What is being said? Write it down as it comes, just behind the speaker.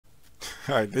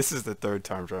All right, this is the third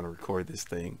time trying to record this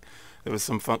thing. There was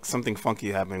something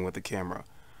funky happening with the camera.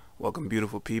 Welcome,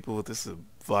 beautiful people. This is a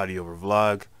Vladi over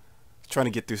vlog. Trying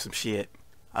to get through some shit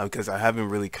because I haven't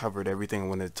really covered everything I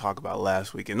wanted to talk about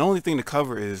last week. And the only thing to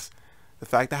cover is the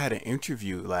fact I had an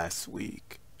interview last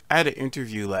week. I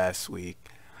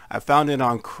found it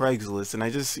on Craigslist, and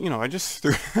I just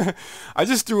threw, I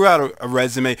just threw out a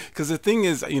resume because the thing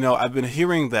is, I've been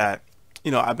hearing that,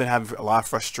 I've been having a lot of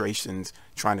frustrations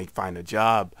trying to find a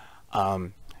job.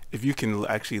 If you can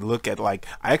actually look at, like,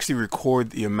 I actually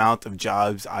record the amount of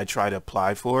jobs I try to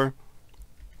apply for.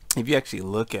 If you actually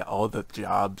look at all the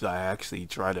jobs I actually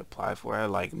try to apply for, I had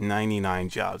like 99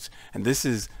 jobs, and this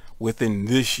is within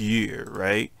this year,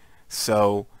 right?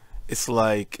 So it's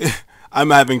like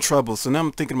I'm having trouble. So now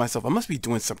I'm thinking to myself, I must be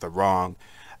doing something wrong.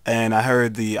 And I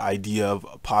heard the idea of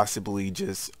possibly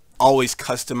just always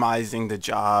customizing the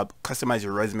job, customize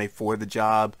your resume for the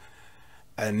job,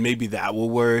 and maybe that will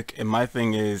work. And my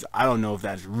thing is, I don't know if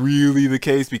that's really the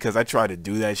case because I try to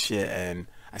do that shit and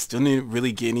I still didn't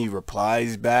really get any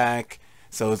replies back.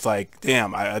 So it's like,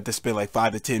 damn, I had to spend like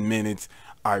 5 to 10 minutes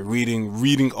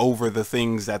reading over the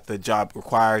things that the job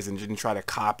requires and didn't try to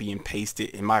copy and paste it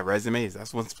in my resume. Is that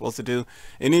what I'm supposed to do?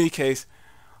 In any case,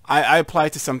 I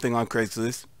applied to something on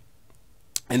Craigslist,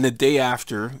 and the day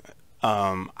after,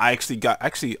 I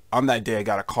actually on that day I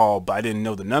got a call, but I didn't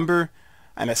know the number,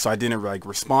 and so I didn't like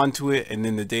respond to it. And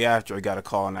then the day after I got a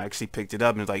call, and I actually picked it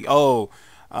up, and it's like, oh,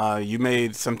 you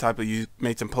made some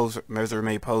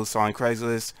resume posts on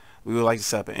Craigslist. We would like to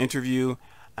set up an interview.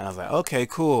 And I was like, okay,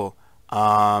 cool.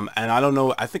 And I don't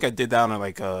know, I think I did that on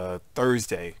like a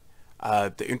Thursday.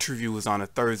 The interview was on a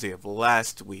Thursday of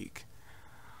last week.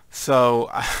 So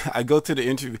I go to the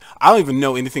interview. I don't even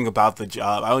know anything about the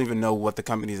job. I don't even know what the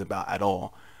company is about at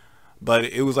all. But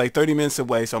it was like 30 minutes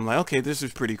away, so I'm like, okay, this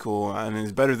is pretty cool, and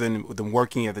it's better than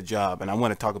working at the job. And I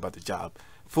want to talk about the job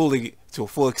fully, to a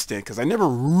full extent, because I never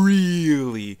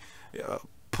really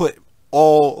put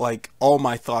all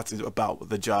my thoughts about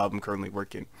the job I'm currently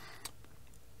working.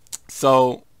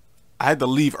 So I had to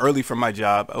leave early from my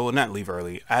job. Oh, well, not leave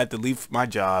early. I had to leave my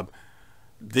job,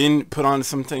 then put on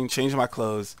something, change my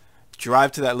clothes,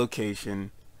 drive to that location.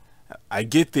 I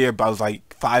get there, but I was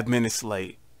like 5 minutes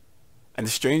late. And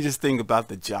the strangest thing about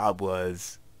the job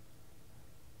was,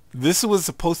 this was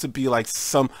supposed to be like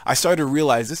I started to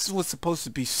realize this was supposed to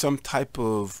be some type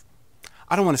of,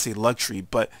 I don't want to say luxury,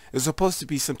 but it was supposed to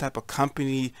be some type of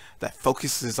company that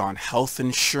focuses on health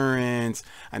insurance.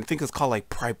 And I think it's called like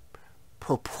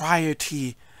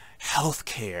propriety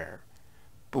healthcare.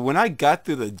 But when I got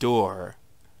through the door,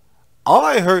 all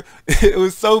I heard, it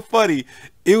was so funny.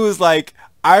 It was like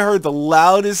I heard the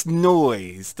loudest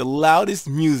noise, the loudest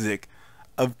music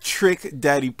of Trick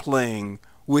Daddy playing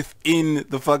within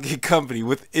the fucking company,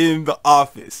 within the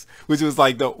office, which was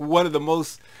like one of the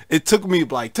most. It took me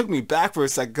back for a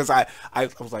second, because I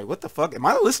was like, what the fuck? Am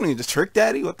I listening to Trick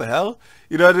Daddy? What the hell?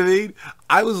 You know what I mean?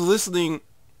 I was listening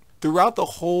throughout the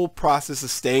whole process of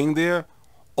staying there.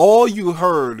 All you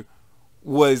heard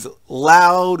was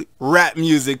loud rap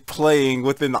music playing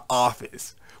within the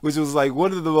office, which was like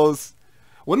one of the most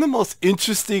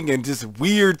interesting and just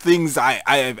weird things I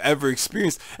have ever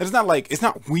experienced. And it's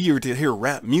not weird to hear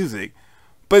rap music,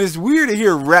 but it's weird to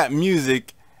hear rap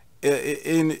music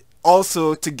in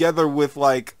also together with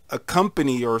like a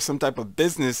company or some type of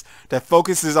business that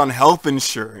focuses on health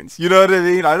insurance. You know what I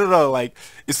mean? I don't know, like,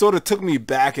 it sort of took me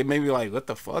back and made me like, what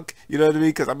the fuck? You know what I mean?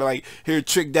 Because I'm like, here,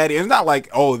 Trick Daddy. And it's not like,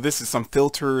 oh, this is some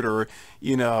filtered or,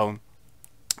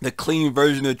 the clean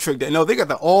version of Trick Daddy. No, they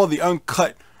got all the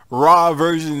uncut raw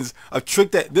versions of Trick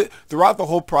Daddy. Throughout the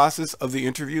whole process of the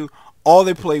interview, all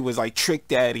they played was like Trick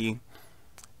Daddy,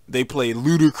 they played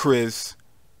Ludacris,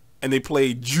 and they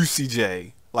played Juicy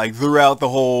J, like throughout the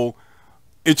whole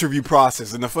interview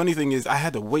process. And the funny thing is, I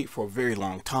had to wait for a very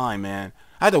long time, man.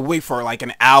 I had to wait for like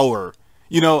an hour,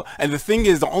 and the thing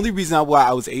is, the only reason why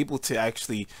I was able to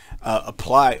actually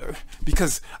apply,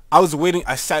 because I was waiting.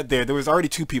 I sat there was already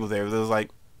two people there.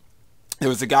 There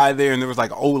was a guy there, and there was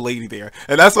like an old lady there,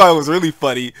 and that's why it was really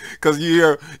funny, because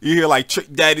you hear like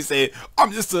Trick Daddy saying,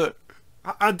 "I'm just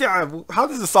how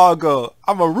does the song go?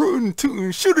 I'm a rootin'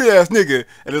 tootin' shootin' ass nigga,"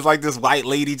 and it's like this white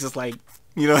lady just like,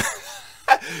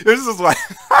 there's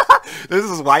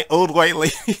this white old white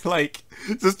lady like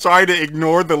just trying to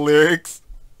ignore the lyrics,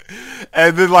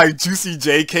 and then like Juicy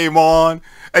J came on.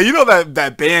 And you know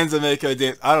that bands that make her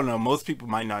dance. I don't know. Most people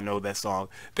might not know that song.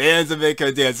 Bands that make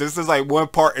her dance. This is like one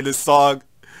part in the song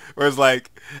where it's like,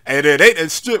 and it ain't a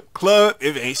strip club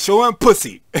if it ain't showing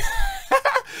pussy.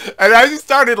 And I just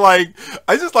started like,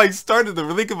 I just like started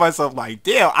to think of myself like,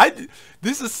 damn,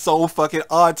 this is so fucking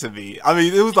odd to me. I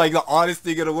mean, it was like the oddest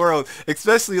thing in the world,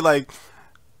 especially like,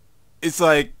 it's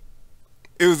like,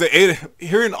 it was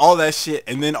hearing all that shit,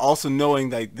 and then also knowing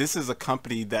that this is a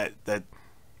company that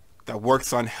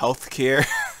works on healthcare,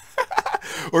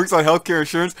 works on healthcare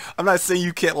insurance. I'm not saying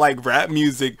you can't like rap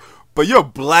music, but you're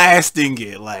blasting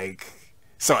it like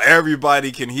so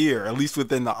everybody can hear, at least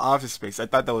within the office space. I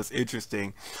thought that was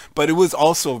interesting, but it was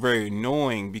also very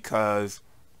annoying because,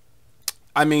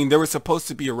 I mean, there was supposed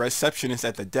to be a receptionist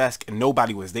at the desk and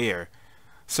nobody was there.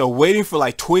 So waiting for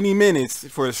like 20 minutes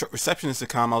for a receptionist to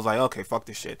come, I was like, okay, fuck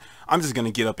this shit. I'm just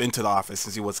gonna get up into the office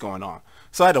and see what's going on.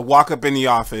 So I had to walk up in the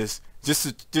office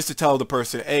just to tell the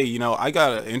person, hey, you know, I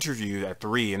got an interview at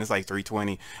 3 and it's like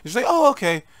 3:20. She's like, oh,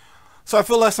 okay. So I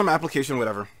filled out some application,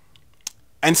 whatever.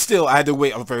 And still, I had to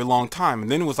wait a very long time.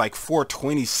 And then it was like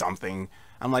 4:20 something.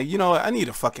 I'm like, you know what? I need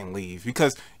to fucking leave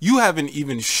because you haven't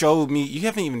even shown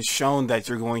that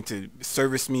you're going to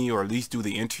service me or at least do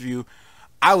the interview.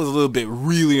 I was a little bit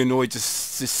really annoyed just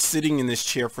sitting in this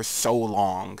chair for so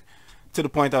long, to the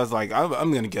point that I was like,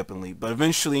 I'm gonna get up and leave. But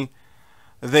eventually,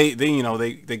 they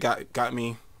got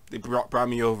me. They brought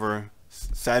me over,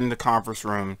 sat in the conference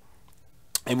room,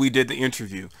 and we did the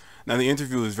interview. Now the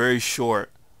interview was very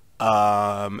short,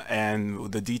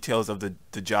 and the details of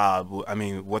the job, I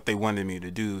mean, what they wanted me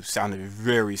to do sounded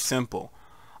very simple.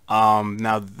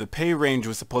 Now the pay range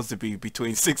was supposed to be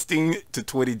between $16 to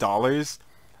 $20.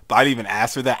 But I didn't even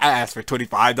ask for that. I asked for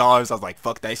 $25. I was like,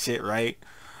 fuck that shit, right?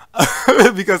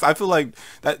 Because I feel like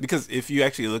that, because if you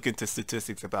actually look into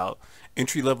statistics about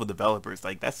entry-level developers,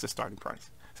 like that's the starting price.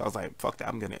 So I was like, fuck that.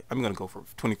 I'm gonna go for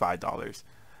 $25.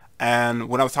 And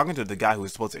when I was talking to the guy who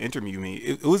was supposed to interview me,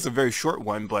 it was a very short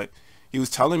one, but he was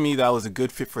telling me that I was a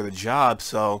good fit for the job.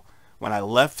 So when I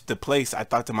left the place, I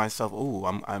thought to myself, "Ooh,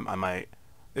 I might.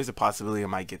 There's a possibility I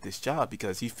might get this job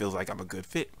because he feels like I'm a good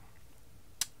fit."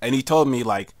 And he told me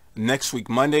like next week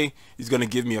Monday he's gonna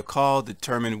give me a call to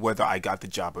determine whether I got the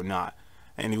job or not.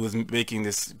 And he was making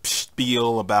this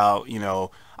spiel about, you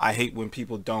know, I hate when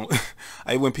people don't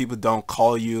I hate when people don't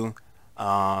call you,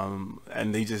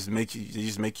 and they just make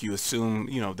you assume,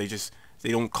 you know, they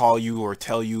don't call you or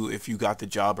tell you if you got the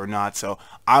job or not. So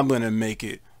I'm gonna make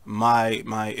it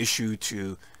my issue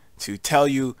to tell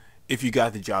you if you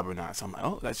got the job or not. So I'm like,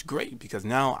 oh, that's great, because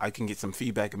now I can get some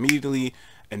feedback immediately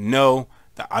and know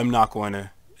that I'm not going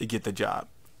to get the job.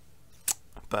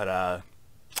 But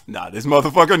nah, this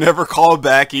motherfucker never called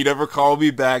back. He never called me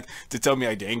back to tell me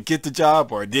I didn't get the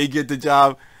job or I did get the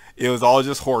job. It was all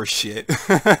just horse shit.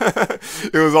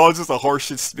 It was all just a horse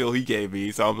shit spiel he gave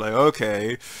me. So I'm like,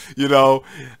 okay, you know.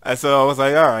 And so I was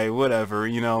like, all right, whatever,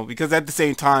 you know, because at the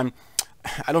same time,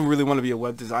 I don't really want to be a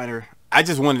web designer. I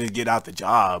just wanted to get out the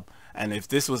job. And if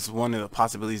this was one of the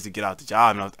possibilities to get out the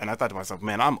job, and I thought to myself,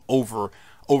 man, I'm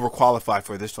overqualified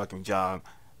for this fucking job.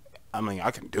 I mean,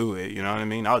 I can do it, you know what I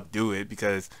mean? I'll do it,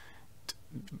 because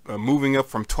moving up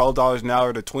from $12 an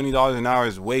hour to $20 an hour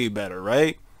is way better,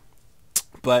 right?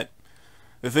 But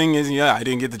the thing is, yeah, I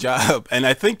didn't get the job. And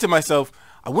I think to myself,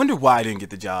 I wonder why I didn't get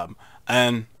the job.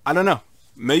 And I don't know.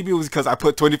 Maybe it was because I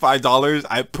put $25.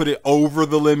 I put it over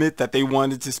the limit that they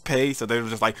wanted to pay. So they were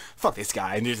just like, fuck this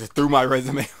guy. And they just threw my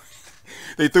resume.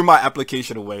 They threw my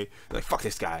application away. They're like, fuck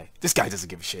this guy. This guy doesn't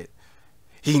give a shit.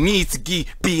 He needs to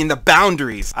be in the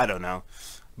boundaries. I don't know.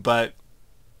 But,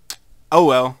 oh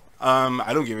well.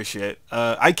 I don't give a shit.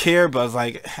 I care, but I was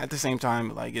like, at the same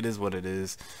time, like, it is what it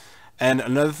is. And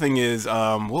another thing is,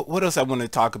 what else I want to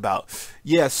talk about?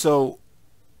 Yeah, so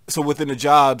within the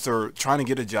jobs, or trying to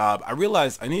get a job, I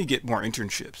realized I need to get more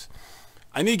internships.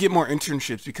 I need to get more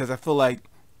internships because I feel like,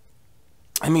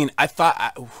 I mean, I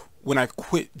thought when I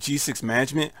quit G6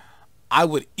 management, I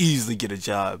would easily get a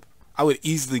job. I would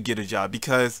easily get a job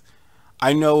because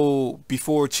I know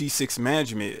before G6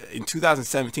 management in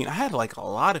 2017, I had like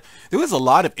there was a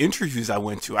lot of interviews I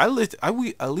went to. I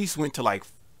at least went to like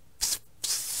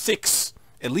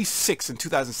at least six in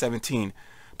 2017.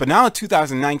 But now in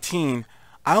 2019,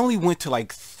 I only went to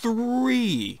like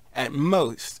 3 at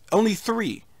most, only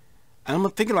 3. And I'm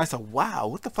thinking to myself, wow,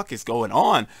 what the fuck is going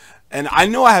on? And I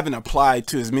know I haven't applied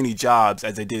to as many jobs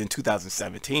as I did in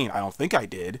 2017. I don't think I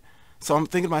did. So I'm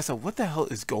thinking to myself, what the hell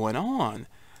is going on?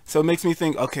 So it makes me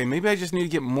think, okay, maybe I just need to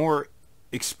get more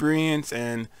experience,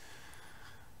 and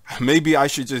maybe I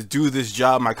should just do this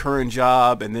job, my current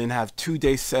job, and then have 2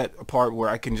 days set apart where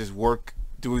I can just work,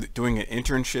 doing an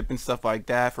internship and stuff like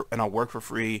that, and I'll work for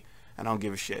free, and I don't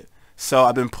give a shit. So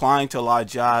I've been applying to a lot of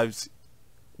jobs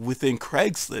within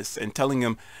Craigslist and telling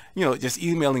them, you know, just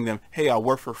emailing them, hey, I'll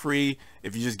work for free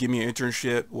if you just give me an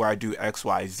internship where I do X,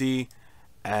 Y, Z.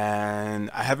 and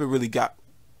I haven't really got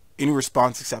any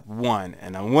response except one,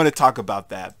 and I want to talk about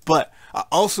that. But I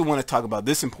also want to talk about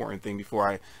this important thing before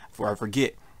I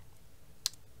forget.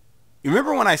 You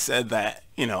remember when I said that,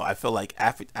 I feel like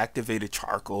activated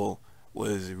charcoal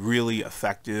was really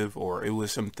effective, or it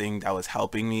was something that was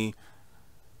helping me?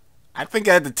 I think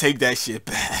I had to take that shit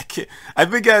back. I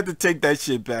think I had to take that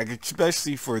shit back,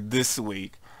 especially for this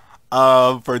week.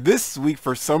 For this week,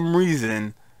 for some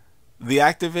reason, the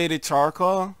activated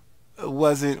charcoal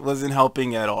wasn't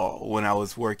helping at all when I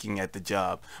was working at the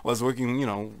job. I was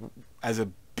working, as a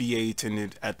BA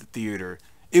attendant at the theater.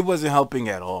 It wasn't helping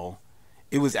at all.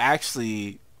 It was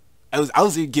actually, I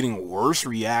was getting worse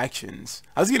reactions.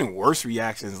 I was getting worse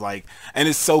reactions, like, and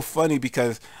it's so funny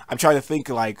because I'm trying to think,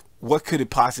 like, what could it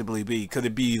possibly be? Could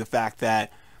it be the fact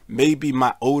that maybe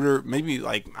my odor, maybe,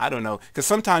 like, I don't know, because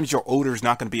sometimes your odor is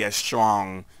not going to be as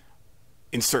strong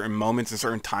in certain moments, in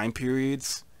certain time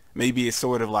periods. Maybe it's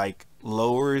sort of like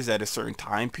lowers at a certain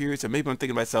time period. So maybe I'm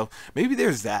thinking to myself, maybe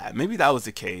there's that. Maybe that was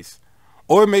the case.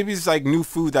 Or maybe it's like new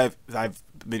food that I've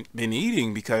been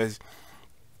eating, because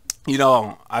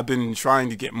I've been trying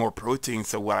to get more protein.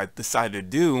 So what I decided to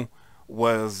do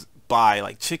was buy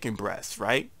like chicken breasts,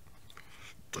 right?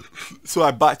 So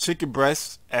I bought chicken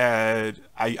breasts and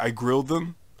I grilled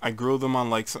them. I grilled them on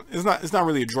like it's not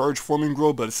really a George Foreman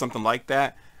grill, but it's something like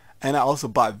that. And I also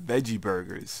bought veggie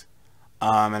burgers.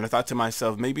 And I thought to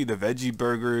myself, maybe the veggie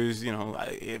burgers,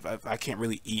 if I can't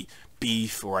really eat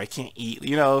beef, or I can't eat,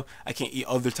 I can't eat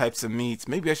other types of meats,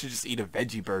 maybe I should just eat a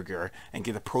veggie burger and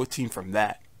get the protein from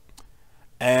that.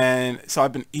 And so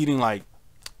I've been eating, like,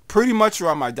 pretty much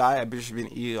throughout my diet, I've just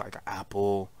been eating like an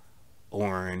apple,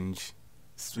 orange,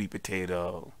 sweet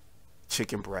potato,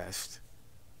 chicken breast,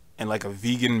 and like a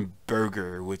vegan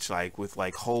burger, which like with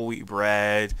like whole wheat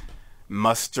bread,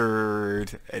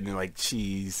 mustard, and like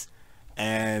cheese.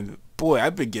 And boy,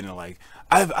 I've been getting like,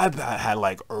 I've had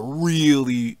like a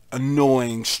really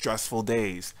annoying, stressful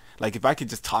days. Like, if I could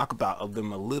just talk about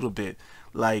them a little bit,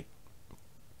 like,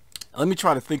 let me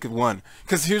try to think of one.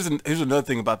 Because here's another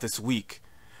thing about this week.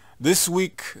 This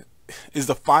week is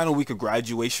the final week of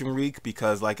graduation week,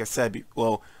 because like I said,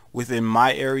 well, within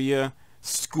my area,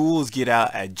 schools get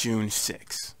out at June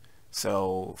 6th.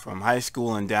 So from high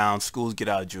school and down, schools get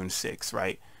out June 6th,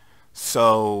 right?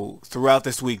 So throughout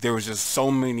this week, there was just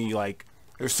so many, like,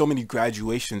 there's so many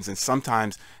graduations, and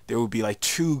sometimes there would be like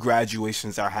 2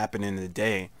 graduations that are happening in a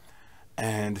day.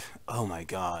 And oh my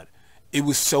God, it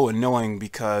was so annoying,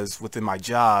 because within my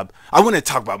job, I want to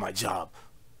talk about my job.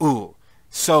 Ooh.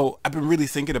 So I've been really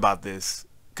thinking about this,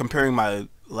 comparing my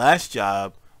last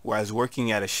job where I was working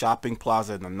at a shopping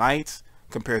plaza in the nights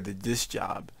compared to this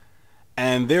job.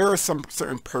 And there are some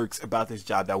certain perks about this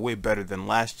job that are way better than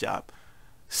last job.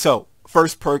 So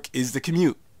first perk is the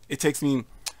commute. It takes me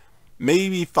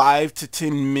maybe 5 to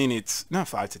 10 minutes, not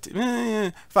 5 to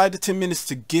 10, 5 to 10 minutes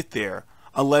to get there,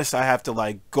 unless I have to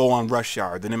like go on rush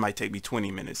hour. Then it might take me 20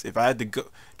 minutes. If I had to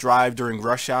drive during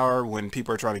rush hour when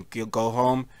people are trying to go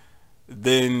home,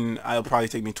 then it'll probably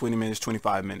take me 20 minutes,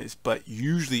 25 minutes. But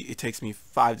usually it takes me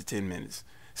 5 to 10 minutes.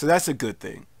 So that's a good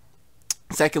thing.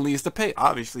 Secondly, is the pay.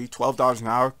 Obviously, $12 an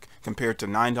hour compared to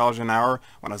 $9 an hour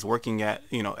when I was working at,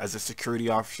 as a security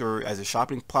officer, as a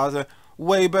shopping plaza.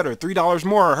 Way better. $3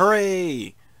 more.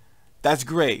 Hooray! That's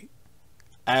great.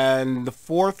 And the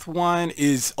fourth one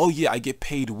is, oh yeah, I get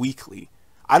paid weekly.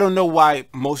 I don't know why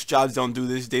most jobs don't do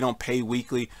this. They don't pay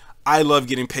weekly. I love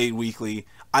getting paid weekly.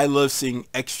 I love seeing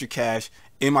extra cash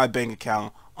in my bank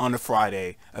account on a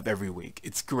Friday of every week.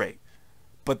 It's great.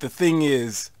 But the thing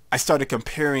is, I started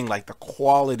comparing like the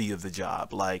quality of the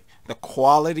job, like the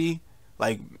quality,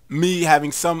 like me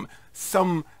having some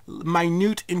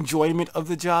minute enjoyment of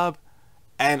the job,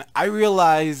 and I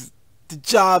realized the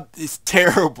job is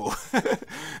terrible.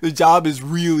 The job is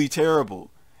really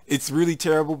terrible. It's really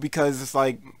terrible because it's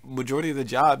like majority of the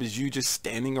job is you just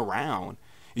standing around.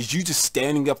 Is you just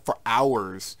standing up for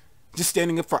hours. Just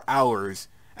standing up for hours.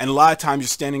 And a lot of times you're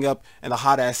standing up in the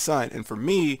hot ass sun. And for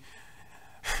me,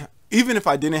 even if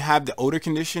I didn't have the odor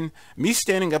condition, me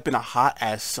standing up in a hot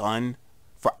ass sun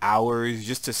for hours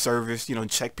just to service,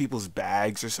 check people's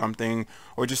bags or something,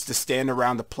 or just to stand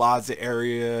around the plaza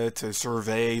area to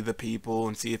survey the people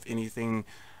and see if anything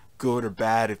good or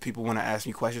bad, if people want to ask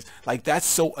me questions, like, that's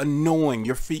so annoying.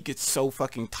 Your feet get so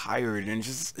fucking tired, and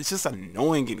it's just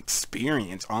annoying an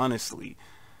experience, honestly.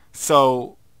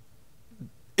 So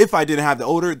if I didn't have the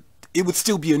odor, it would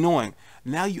still be annoying.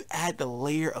 Now you add the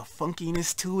layer of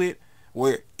funkiness to it,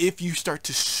 where if you start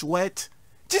to sweat,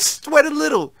 just sweat a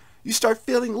little. You start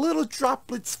feeling little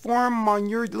droplets form on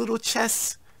your little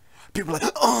chest. people are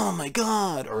like, oh my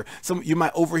God. Or you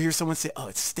might overhear someone say, oh,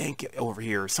 it's stank over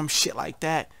here, or some shit like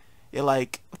that. You're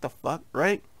like, what the fuck,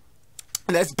 right?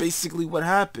 And that's basically what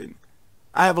happened.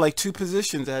 I have like 2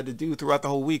 positions I had to do throughout the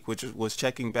whole week, which was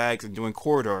checking bags and doing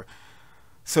corridor.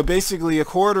 So basically, a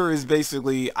corridor is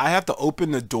basically, I have to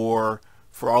open the door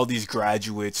for all these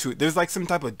graduates who, there's like some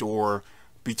type of door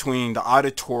between the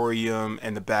auditorium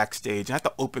and the backstage. I have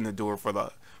to open the door for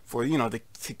the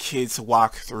kids to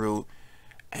walk through.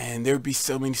 And there'd be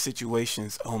so many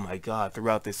situations, oh my God,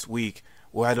 throughout this week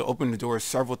where I had to open the door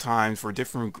several times for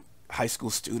different high school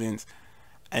students.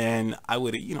 And I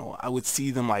would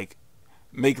see them like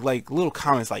make like little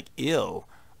comments like ill,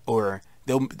 or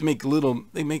they make little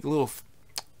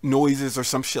noises or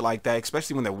some shit like that,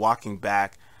 especially when they're walking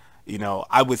back.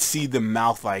 I would see them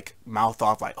mouth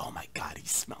off like, oh my God, he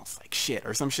smells like shit,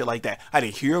 or some shit like that. I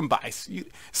didn't hear them, but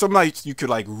sometimes you could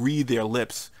like read their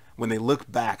lips when they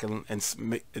look back and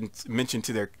mention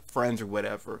to their friends or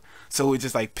whatever. So it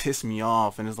just like pissed me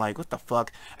off, and it's like, what the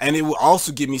fuck? And it will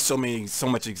also give me so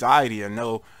much anxiety. I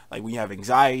know, like, when you have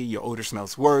anxiety, your odor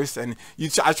smells worse, and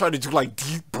I try to do like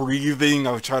deep breathing.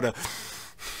 I try to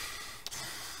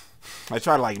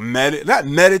like not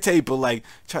meditate, but like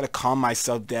try to calm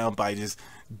myself down by just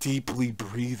deeply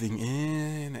breathing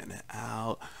in and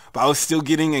out. But I was still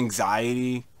getting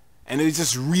anxiety, and it was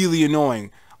just really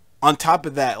annoying. On top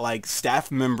of that, like,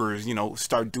 staff members,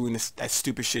 start doing that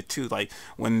stupid shit too. Like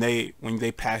when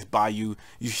they pass by you,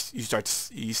 you start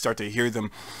to hear them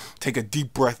take a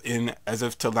deep breath in as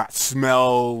if to not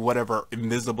smell whatever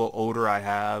invisible odor I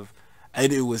have.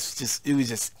 And it was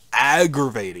just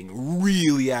aggravating,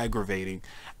 really aggravating.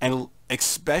 And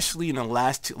especially in the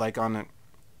last two, like on a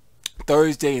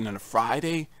Thursday and on a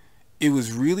Friday, it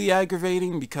was really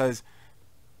aggravating because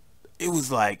it was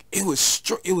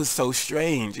so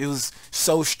strange. It was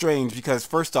so strange because,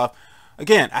 first off,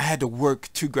 again, I had to work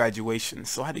 2 graduations,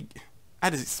 so I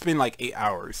had to spend like 8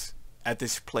 hours at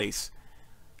this place.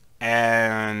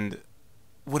 And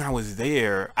when I was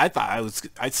there, I thought I was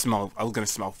gonna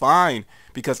smell fine,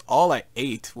 because all I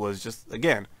ate was just,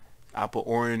 again, apple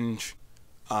orange,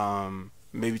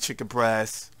 maybe chicken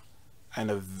breast,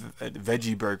 and a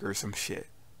veggie burger or some shit.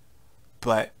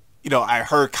 But I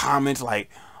heard comments like,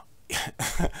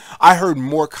 I heard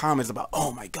more comments about,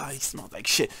 oh my God, he smelled like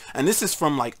shit. And this is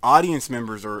from like audience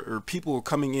members or people who were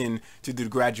coming in to do the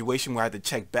graduation where I had to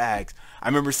check bags. I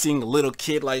remember seeing a little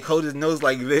kid like hold his nose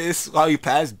like this while he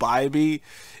passed by me.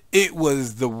 It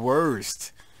was the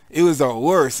worst. It was the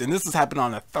worst. And this was happening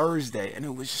on a Thursday, and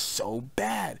it was just so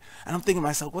bad. And I'm thinking to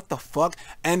myself, what the fuck?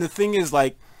 And the thing is,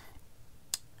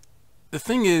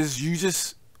 you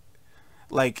just,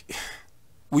 like,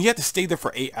 when you have to stay there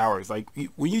for 8 hours, like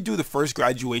when you do the first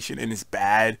graduation and it's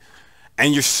bad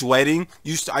and you're sweating,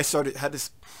 it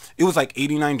was like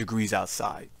 89 degrees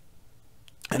outside,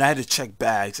 and I had to check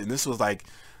bags, and this was like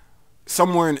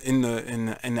somewhere in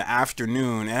the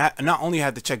afternoon, and I not only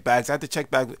had to check bags, I had to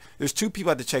check bags. There's 2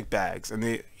 people I had to check bags,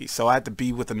 and so I had to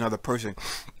be with another person.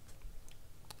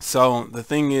 So the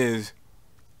thing is,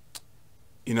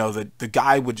 the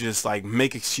guy would just like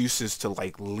make excuses to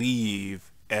like leave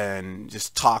and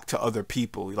just talk to other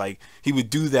people. Like, he would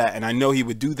do that, and I know he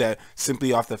would do that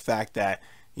simply off the fact that,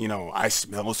 I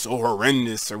smell so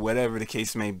horrendous or whatever the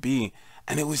case may be.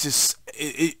 And it was just,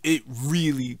 it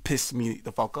really pissed me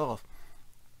the fuck off.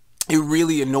 It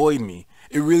really annoyed me.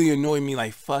 It really annoyed me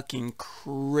like fucking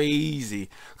crazy.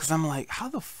 Because I'm like, how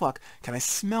the fuck can I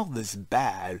smell this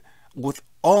bad with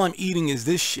all I'm eating is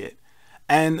this shit?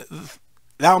 And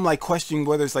now I'm like questioning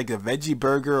whether it's like a veggie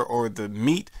burger or the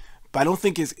meat. But I don't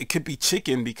think it could be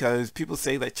chicken, because people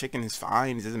say that chicken is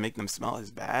fine. It doesn't make them smell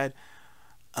as bad.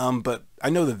 But I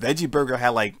know the veggie burger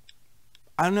had like,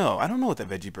 I don't know what the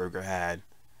veggie burger had.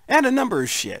 It had a number of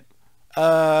shit.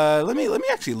 Let me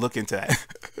actually look into that.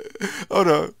 Hold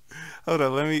on.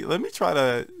 Let me try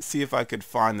to see if I could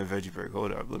find the veggie burger.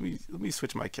 Hold up. Let me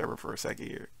switch my camera for a second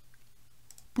here.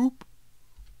 Boop.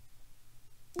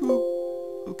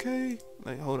 Boop. Okay.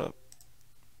 Like, hold up.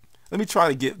 Let me try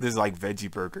to get this like veggie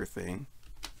burger thing.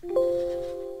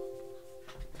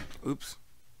 Oops.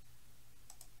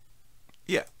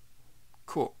 Yeah.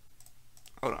 Cool.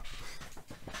 Hold on.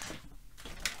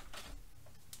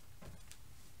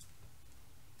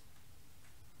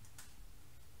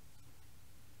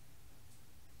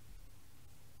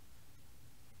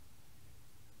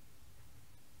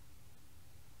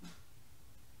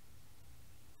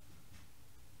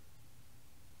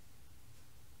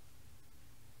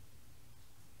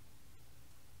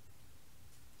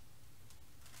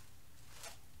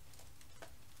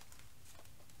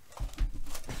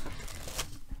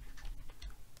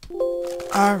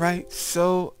 Alright,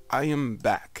 so I am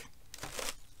back.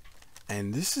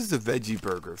 And this is the veggie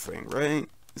burger thing, right?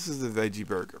 This is the veggie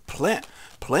burger.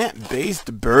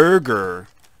 Plant-based burger.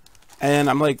 And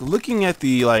I'm like looking at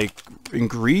the like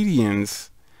ingredients,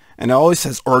 and it always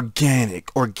says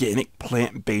organic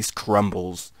plant-based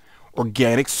crumbles,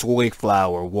 organic soy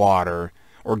flour, water,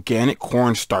 organic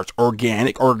cornstarch,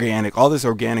 organic, all this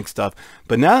organic stuff.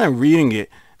 But now that I'm reading it,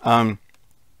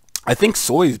 I think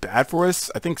soy is bad for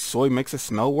us. I think soy makes us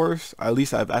smell worse. At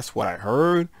least that's what I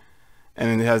heard. And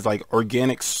then it has like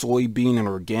organic soybean and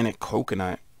organic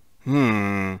coconut.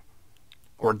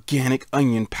 Organic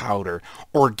onion powder.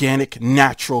 Organic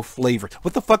natural flavor.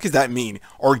 What the fuck does that mean?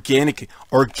 Organic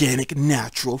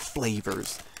natural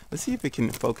flavors. Let's see if it can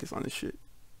focus on this shit.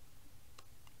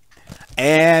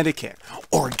 And it can.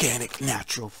 Organic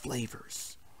natural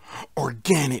flavors.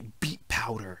 Organic beet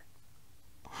powder.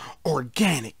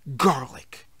 Organic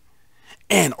garlic.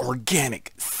 And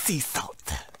organic sea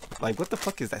salt. Like, what the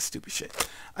fuck is that stupid shit?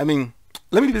 I mean,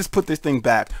 let me just put this thing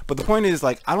back. But the point is,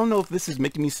 like, I don't know if this is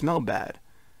making me smell bad.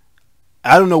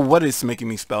 I don't know what is making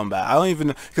me smell bad. I don't even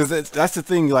know. Because that's the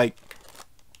thing, like,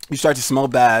 you start to smell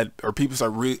bad, or people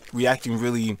start reacting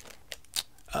really...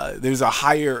 there's a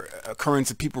higher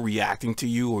occurrence of people reacting to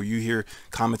you, or you hear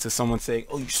comments of someone saying,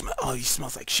 oh, he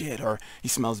smells like shit, or he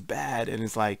smells bad. And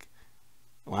it's like,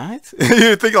 what?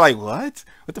 You're thinking like, what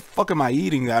the fuck am I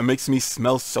eating that makes me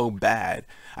smell so bad?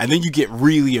 And then you get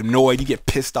really annoyed, you get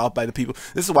pissed off by the people.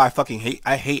 This is why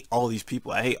I hate all these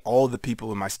people. I hate all the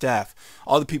people in my staff,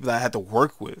 all the people that I had to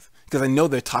work with, because I know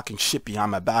they're talking shit behind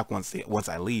my back once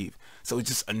I leave. So it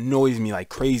just annoys me like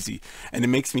crazy. And it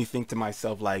makes me think to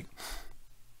myself, like,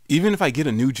 even if I get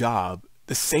a new job,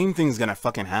 the same thing's gonna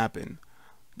fucking happen.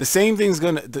 The same thing's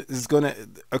gonna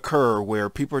occur where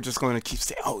people are just going to keep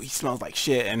saying, oh, he smells like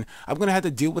shit, and I'm gonna have to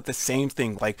deal with the same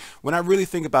thing. Like, when I really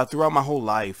think about throughout my whole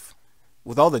life,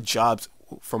 with all the jobs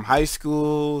from high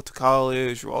school to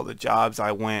college, or all the jobs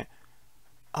I went,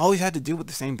 I always had to deal with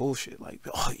the same bullshit. Like,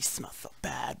 oh, he smells so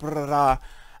bad, blah, blah, blah.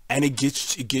 And it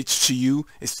gets to you.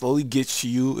 It slowly gets to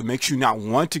you. It makes you not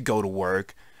want to go to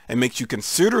work. It makes you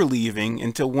consider leaving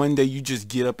until one day you just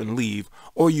get up and leave,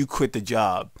 or you quit the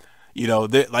job. You know,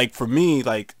 like for me,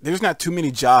 like there's not too many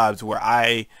jobs where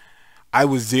I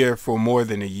was there for more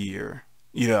than a year.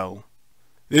 You know,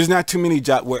 there's not too many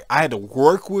jobs where I had to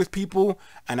work with people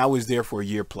and I was there for a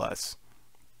year plus.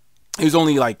 There's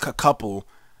only like a couple.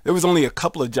 There was only a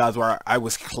couple of jobs where I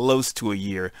was close to a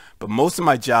year, but most of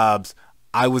my jobs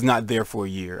I was not there for a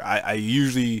year. I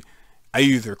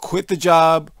either quit the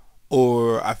job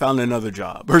or I found another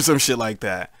job or some shit like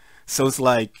that. So it's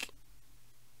like,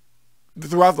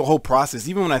 throughout the whole process,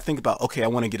 even when I think about, okay, I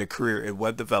want to get a career in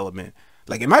web development,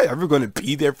 like, am I ever going to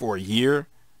be there for a year?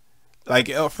 Like,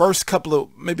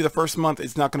 maybe the first month,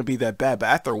 it's not going to be that bad. But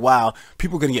after a while,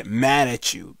 people are going to get mad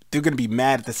at you. They're going to be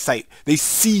mad at the site. They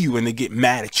see you and they get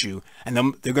mad at you. And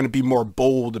then they're going to be more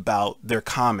bold about their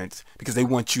comments because they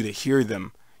want you to hear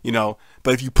them, you know.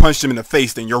 But if you punch them in the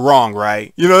face, then you're wrong,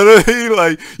 right? You know what I mean?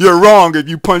 Like, you're wrong if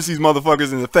you punch these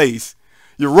motherfuckers in the face.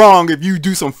 You're wrong if you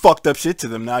do some fucked up shit to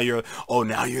them. Now you're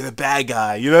the bad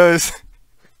guy. You know,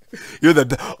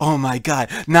 oh my God.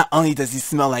 Not only does he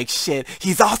smell like shit,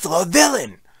 he's also a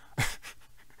villain.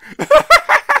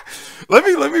 let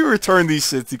me return these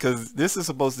shits because this is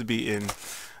supposed to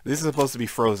be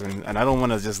frozen, and I don't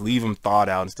want to just leave them thawed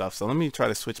out and stuff. So let me try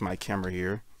to switch my camera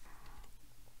here.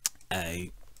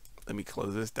 Hey, let me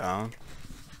close this down.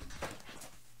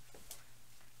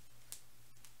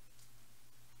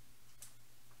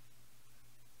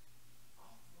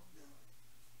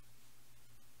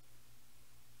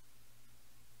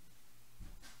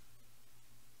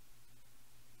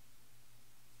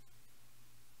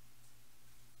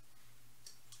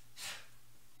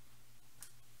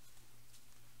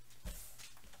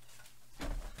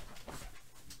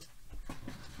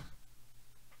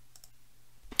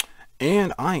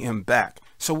 And I am back.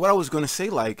 So what I was going to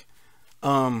say, like,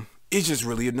 it's just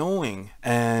really annoying.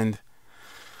 And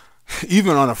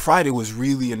even on a Friday was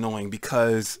really annoying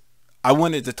because I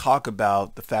wanted to talk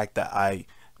about the fact that I've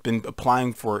been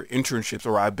applying for internships,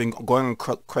 or I've been going on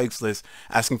Craigslist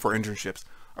asking for internships.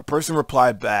 A person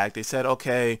replied back. They said,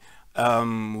 okay,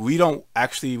 we don't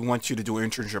actually want you to do an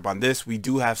internship on this. We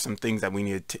do have some things that we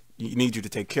need you to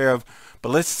take care of. But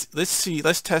let's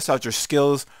test out your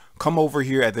skills. Come over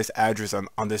here at this address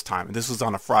on this time. And this was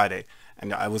on a Friday.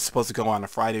 And I was supposed to go on a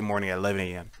Friday morning at 11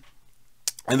 a.m.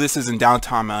 And this is in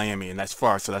downtown Miami, and that's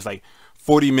far. So that's like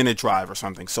 40-minute drive or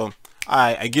something. So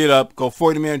I get up, go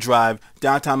 40-minute drive,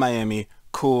 downtown Miami,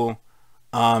 cool.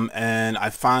 And I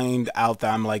find out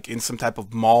that I'm like in some type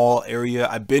of mall area.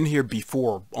 I've been here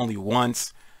before only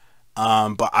once.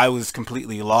 But I was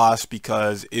completely lost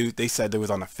because they said it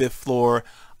was on the fifth floor.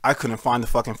 I couldn't find the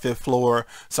fucking fifth floor.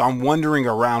 So I'm wandering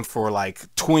around for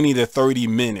like 20 to 30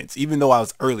 minutes, even though I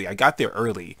was early. I got there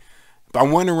early. But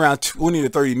I'm wandering around 20 to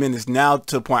 30 minutes now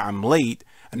to the point I'm late.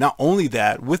 And not only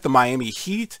that, with the Miami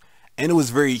heat, and it was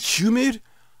very humid,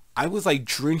 I was like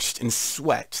drenched in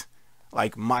sweat.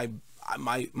 Like my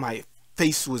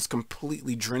face was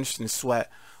completely drenched in sweat.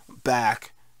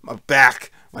 Back,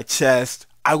 my chest.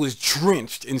 I was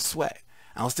drenched in sweat.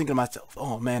 I was thinking to myself,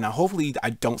 oh man, now hopefully I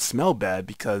don't smell bad,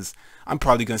 because I'm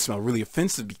probably going to smell really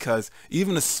offensive, because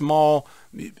even a small,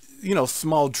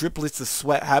 small driplets of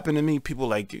sweat happen to me. People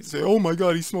like say, oh my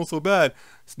God, he smells so bad.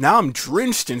 Now I'm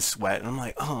drenched in sweat. And I'm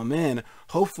like, oh man,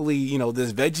 hopefully,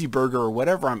 this veggie burger or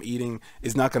whatever I'm eating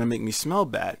is not going to make me smell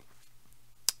bad.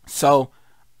 So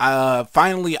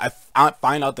finally, I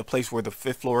find out the place where the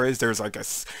fifth floor is. There's like a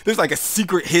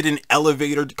secret hidden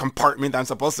elevator compartment that I'm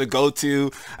supposed to go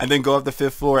to, and then go up the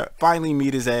fifth floor. Finally,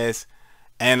 meet his ass,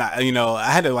 and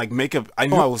I had to like make up. I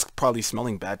know I was probably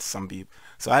smelling bad to some people,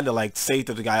 so I had to like say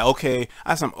to the guy, okay, I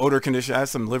have some odor condition, I have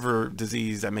some liver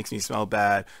disease that makes me smell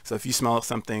bad. So if you smell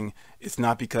something, it's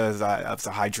not because I have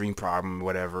a hygiene problem or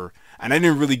whatever. And I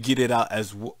didn't really get it out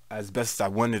as best as I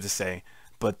wanted to say.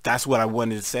 But that's what I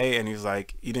wanted to say, and he was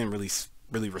like, he didn't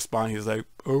really respond. He was like,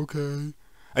 okay, and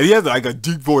he had like a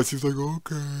deep voice. He was like,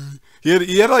 okay.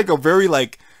 He had like a very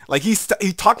like he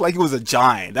talked like he was a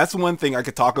giant. That's one thing I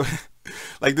could talk about.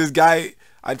 Like this guy,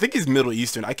 I think he's Middle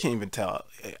Eastern. I can't even tell.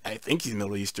 I think he's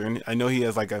Middle Eastern. I know he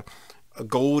has like a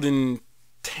golden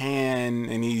tan,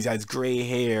 and he has gray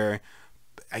hair.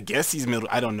 I guess he's Middle.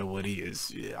 I don't know what he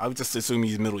is. I would just assume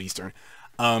he's Middle Eastern.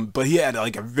 But he had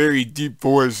like a very deep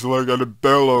voice, like on a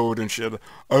bellowed and shit.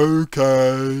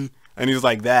 Okay, and he was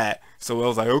like that. So I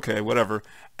was like, okay, whatever.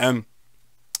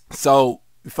 So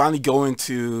we finally go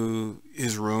into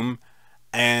his room,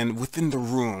 and within the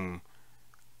room,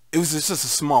 it was just a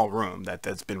small room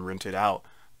that's been rented out,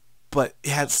 but it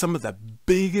had some of the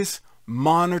biggest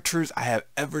monitors I have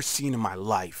ever seen in my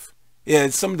life. Yeah,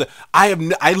 some of the I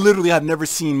literally have never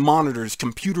seen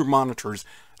computer monitors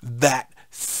that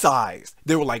size.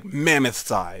 They were like mammoth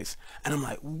size, and I'm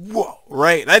like, whoa,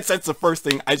 right? That's the first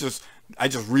thing I just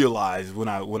realized when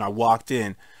I walked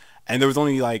in, and there was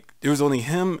only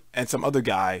him and some other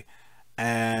guy,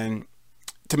 and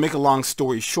to make a long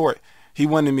story short, he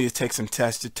wanted me to take some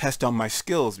tests to test on my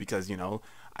skills, because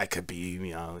I could be,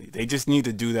 they just need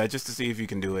to do that just to see if you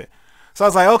can do it. So I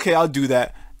was like, okay, I'll do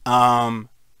that.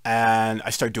 And I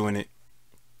start doing it,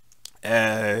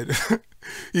 and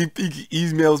he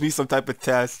emails me some type of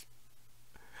test,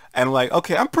 and I'm like,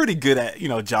 okay, I'm pretty good at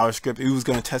JavaScript. He was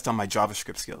gonna test on my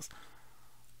JavaScript skills,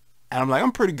 and I'm like,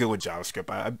 I'm pretty good with JavaScript.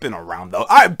 I've been around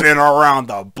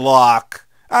the block.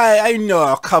 I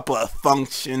know a couple of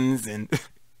functions and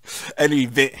and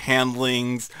event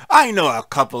handlings. I know a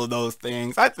couple of those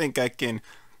things. I think I could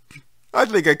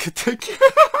take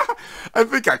I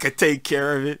think I could take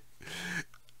care of it.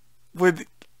 When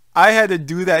I had to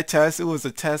do that test, it was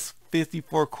a test,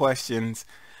 54 questions,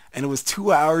 and it was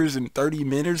 2 hours and 30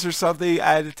 minutes or something.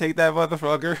 I had to take that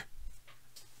motherfucker.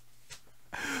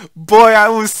 Boy, I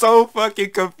was so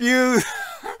fucking confused.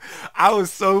 I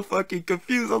was so fucking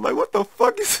confused. I'm like, what the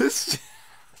fuck is this shit?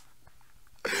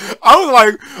 I'm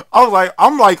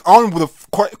like on with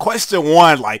question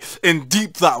one, like in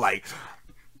deep thought, like,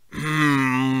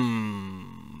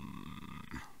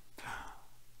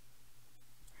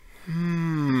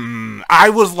 I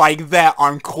was like that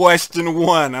on question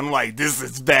one. I'm like, this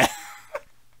is bad.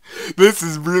 This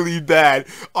is really bad.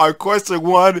 On question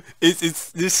one,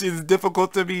 this is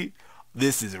difficult to me.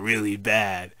 This is really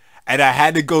bad. And I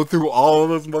had to go through all of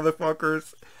those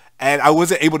motherfuckers, and I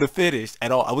wasn't able to finish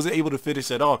at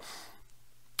all.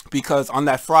 Because on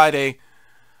that Friday,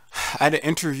 I had an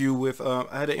interview with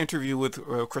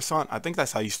Croissant. I think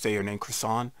that's how you say her name,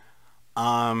 Croissant.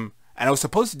 And I was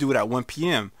supposed to do it at 1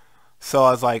 p.m. So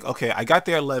I was like, okay, I got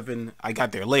there 11. I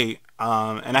got there late,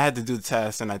 and I had to do the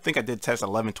test, and I think I did the test at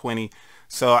 11:20.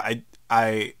 So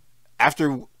I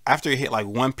after it hit like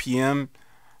 1 p.m.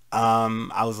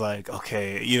 I was like,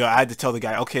 okay, I had to tell the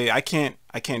guy, okay, I can't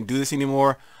do this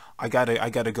anymore. I gotta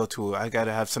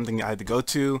have something I had to go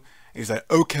to. He's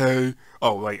like, okay.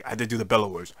 Oh, like I had to do the Bella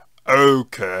words.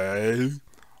 Okay.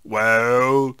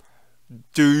 Well,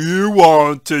 do you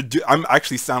want to do? I'm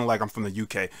actually sounding like I'm from the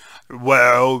UK.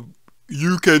 Well,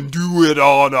 you can do it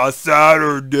on a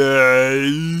Saturday.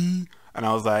 And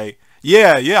I was like,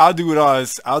 yeah, I'll do it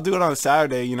on a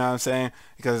Saturday. You know what I'm saying?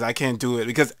 Because I can't do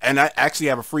it and I actually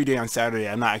have a free day on Saturday.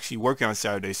 I'm not actually working on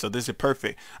Saturday, so this is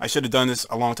perfect. I should have done this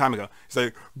a long time ago. It's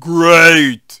like,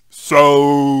 great.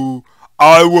 So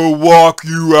I will walk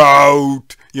you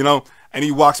out, you know, and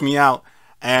he walks me out.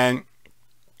 And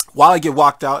while I get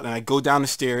walked out and I go down the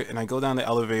stairs and I go down the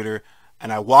elevator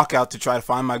and I walk out to try to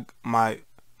find my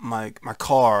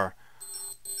car.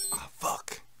 Oh,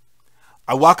 fuck.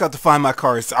 I walk out to find my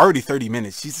car. It's already 30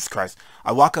 minutes. Jesus Christ.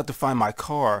 I walk out to find my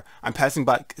car. I'm passing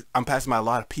by a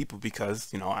lot of people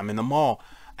because, you know, I'm in the mall.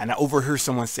 And I overhear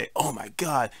someone say, "Oh my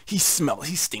God, he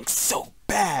stinks so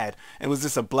bad." And it was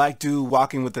just a black dude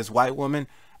walking with this white woman.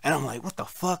 And I'm like, what the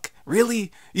fuck?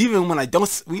 Really? Even when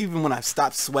I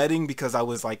stopped sweating because I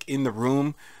was like in the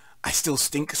room, I still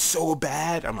stink so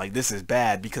bad. I'm like, this is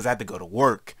bad because I had to go to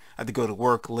work. I had to go to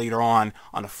work later on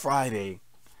a Friday.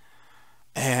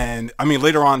 And I mean,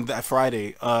 later on that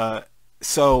Friday.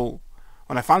 So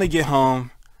when I finally get home,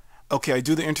 okay, I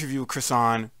do the interview with Chris.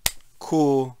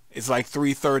 Cool. It's like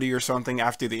 3:30 or something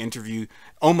after the interview,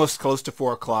 almost close to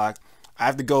 4 o'clock. I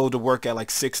have to go to work at like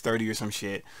 6:30 or some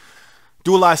shit.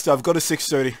 Do a lot of stuff. Go to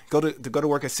 6:30. Go to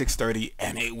work at 6:30,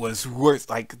 and it was worse.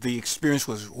 Like the experience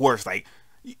was worse. Like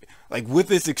with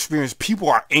this experience, people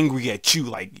are angry at you.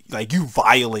 Like you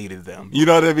violated them. You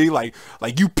know what I mean?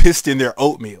 Like you pissed in their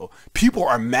oatmeal. People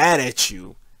are mad at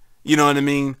you. You know what I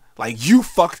mean? Like you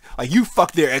fucked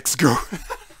their ex-girl.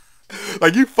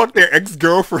 Like you fucked their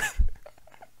ex-girlfriend.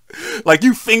 Like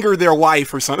you fingered their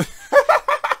wife or something.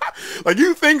 Like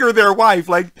you fingered their wife.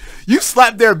 Like you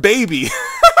slapped their baby.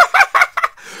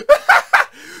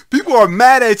 People are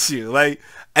mad at you. Like,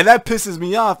 and that pisses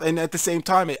me off. And at the same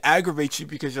time, it aggravates you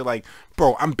because you're like,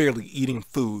 bro, I'm barely eating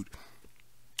food.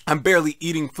 And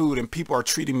people are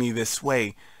treating me this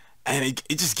way. And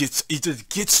it just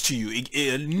gets to you.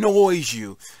 It annoys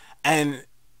you. And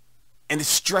it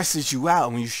stresses you out.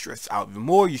 And when you stress out even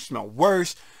more, you smell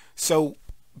worse. So,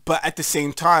 but at the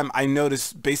same time, I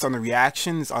noticed based on the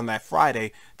reactions on that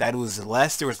Friday that there was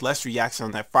less reaction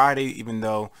on that Friday, even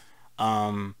though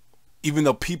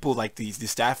people like the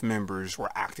staff members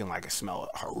were acting like it smelled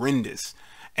horrendous.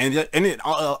 And it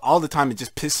all the time, it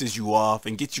just pisses you off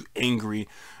and gets you angry.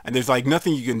 And there's like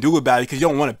nothing you can do about it because you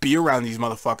don't want to be around these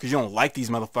motherfuckers. You don't like these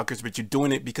motherfuckers, but you're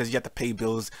doing it because you have to pay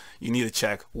bills. You need a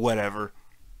check, whatever.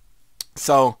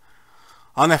 So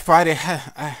on that Friday,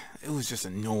 it was just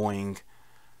annoying.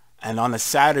 And on a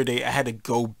Saturday, I had to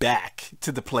go back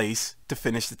to the place to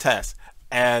finish the test.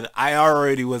 And I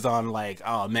already was on like,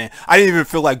 oh man, I didn't even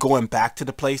feel like going back to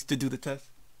the place to do the test.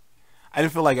 I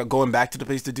didn't feel like going back to the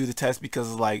place to do the test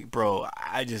because like, bro,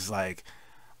 I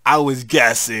was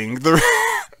guessing.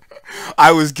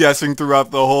 I was guessing throughout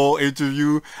the whole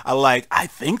interview. I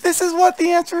think this is what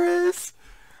the answer is.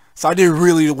 So I didn't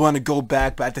really want to go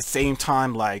back, but at the same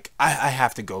time, like, I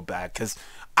have to go back because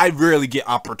I rarely get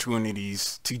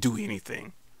opportunities to do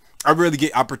anything. I rarely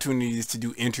get opportunities to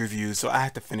do interviews, so I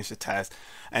have to finish the test.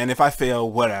 And if I fail,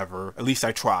 whatever. At least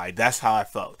I tried. That's how I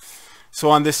felt.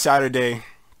 So on this Saturday,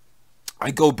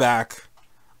 I go back.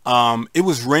 It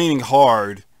was raining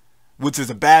hard, which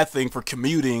is a bad thing for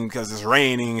commuting because it's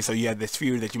raining. So you had this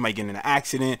fear that you might get in an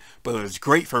accident. But it was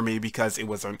great for me because it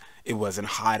wasn't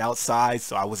hot outside,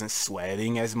 so I wasn't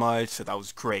sweating as much. So that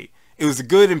was great. It was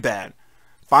good and bad.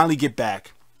 Finally get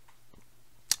back.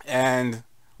 And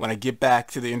when I get back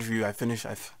to the interview, I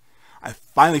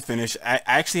finally finished. I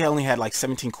actually only had like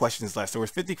 17 questions left. There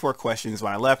was 54 questions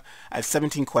when I left. I had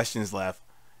 17 questions left.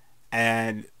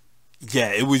 And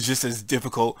yeah, it was just as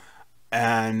difficult.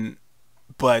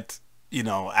 But you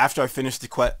know, after I finished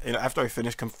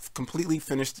completely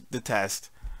finished the test,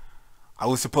 I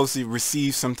was supposed to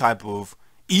receive some type of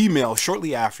email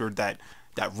shortly after that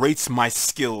rates my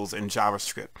skills in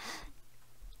JavaScript.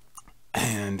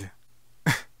 And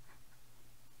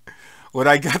when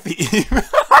I got the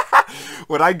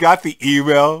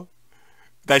email,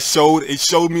 it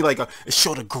showed me it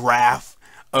showed a graph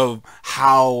of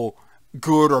how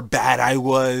good or bad I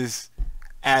was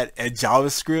at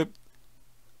JavaScript.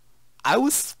 I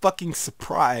was fucking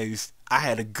surprised I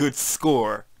had a good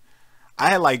score.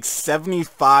 I had like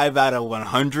 75 out of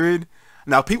 100.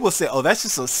 Now people say, oh, that's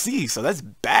just a C, so that's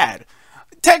bad.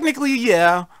 Technically,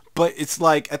 yeah, but it's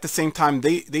like at the same time,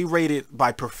 they rate it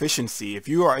by proficiency. If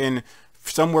you are in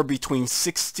somewhere between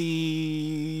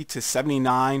 60 to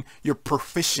 79, you're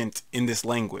proficient in this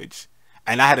language.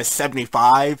 And I had a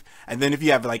 75, and then if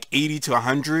you have like 80 to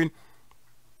 100,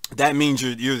 that means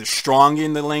you're strong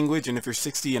in the language, and if you're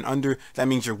 60 and under, that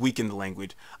means you're weak in the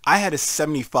language. I had a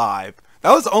 75.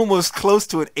 That was almost close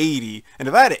to an 80, and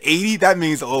if I had an 80, that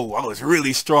means, oh, I was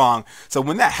really strong. So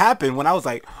when that happened, when I was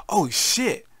like, oh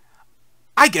shit,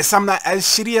 I guess I'm not as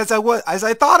shitty as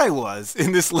I thought I was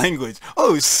in this language.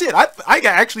 Oh shit, I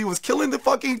actually was killing the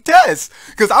fucking test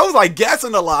because I was like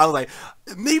guessing a lot. I was like,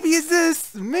 maybe it's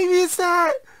this, maybe it's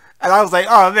that, And I was like,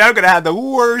 oh man, I'm gonna have the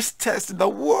worst test in the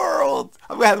world.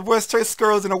 I'm gonna have the worst test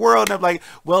scores in the world. And I'm like,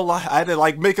 well, I had to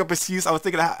like make up an excuse. I was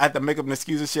thinking I had to make up an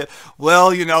excuse and shit.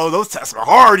 Well, you know, those tests are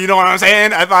hard. You know what I'm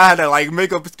saying? If I had to like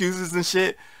make up excuses and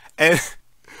shit, and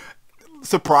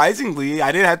surprisingly,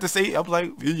 I didn't have to say. I'm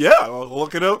like, yeah, I'll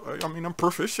look it up. I mean, I'm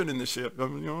proficient in this shit. I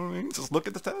mean, you know what I mean? Just look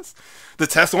at the test. The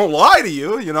test won't lie to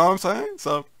you. You know what I'm saying?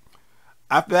 So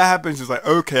after that happens, it's like,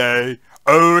 okay,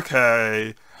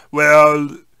 okay,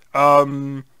 well.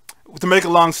 To make a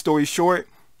long story short,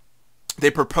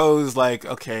 they proposed like,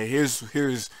 okay,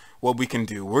 here's what we can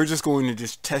do. We're just going to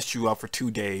just test you out for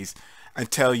 2 days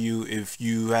and tell you if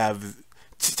you have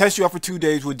test you out for 2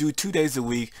 days. We'll do 2 days a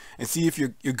week and see if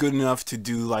you're good enough to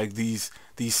do like these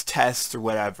tests or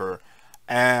whatever.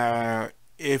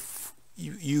 If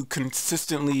you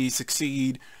consistently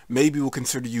succeed, maybe we'll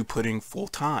consider you putting full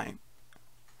time.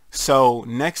 So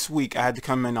next week I had to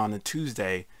come in on a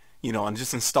Tuesday, you know, and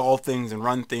just install things and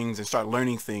run things and start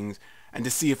learning things and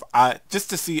to see if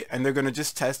and they're going to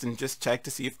just test and just check to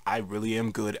see if I really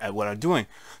am good at what I'm doing.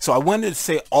 So I wanted to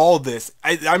say all this.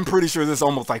 I'm pretty sure this is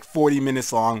almost like 40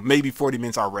 minutes long, maybe 40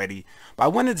 minutes already. But I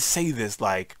wanted to say this,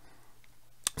 like,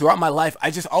 throughout my life,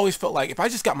 I just always felt like if I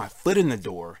just got my foot in the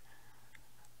door,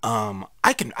 I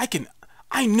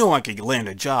know I can land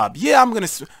a job. Yeah, I'm going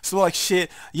to smell like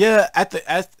shit. Yeah,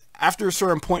 after a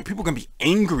certain point, people are going to be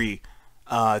angry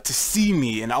to see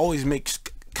me and always make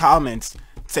comments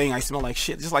saying I smell like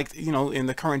shit, just like, you know, in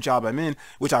the current job I'm in,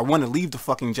 which I want to leave the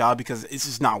fucking job because it's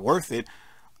just not worth it.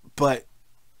 But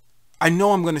I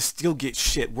know I'm going to still get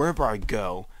shit wherever I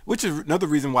go, which is another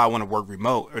reason why I want to work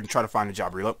remote or try to find a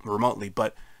job remotely.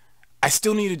 But I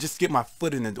still need to just get my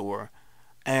foot in the door.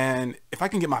 And if I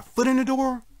can get my foot in the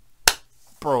door,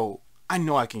 bro, I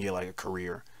know I can get like a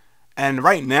career. And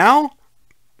right now,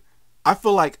 I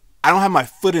feel like I don't have my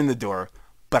foot in the door,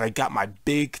 but I got my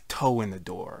big toe in the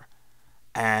door.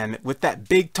 And with that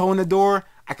big toe in the door,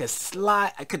 I could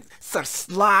start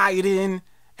sliding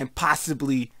and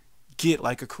possibly get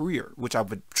like a career, which I've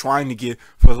been trying to get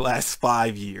for the last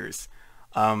 5 years.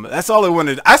 That's all I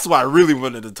wanted. That's what I really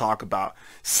wanted to talk about.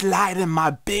 Sliding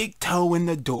my big toe in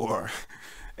the door.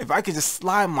 If I could just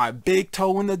slide my big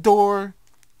toe in the door,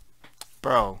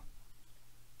 bro,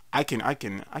 I can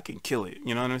kill it.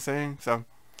 You know what I'm saying? So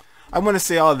I want to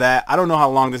say all that. I don't know how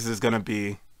long this is going to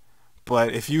be,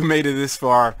 but if you made it this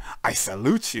far, I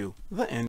salute you. The end.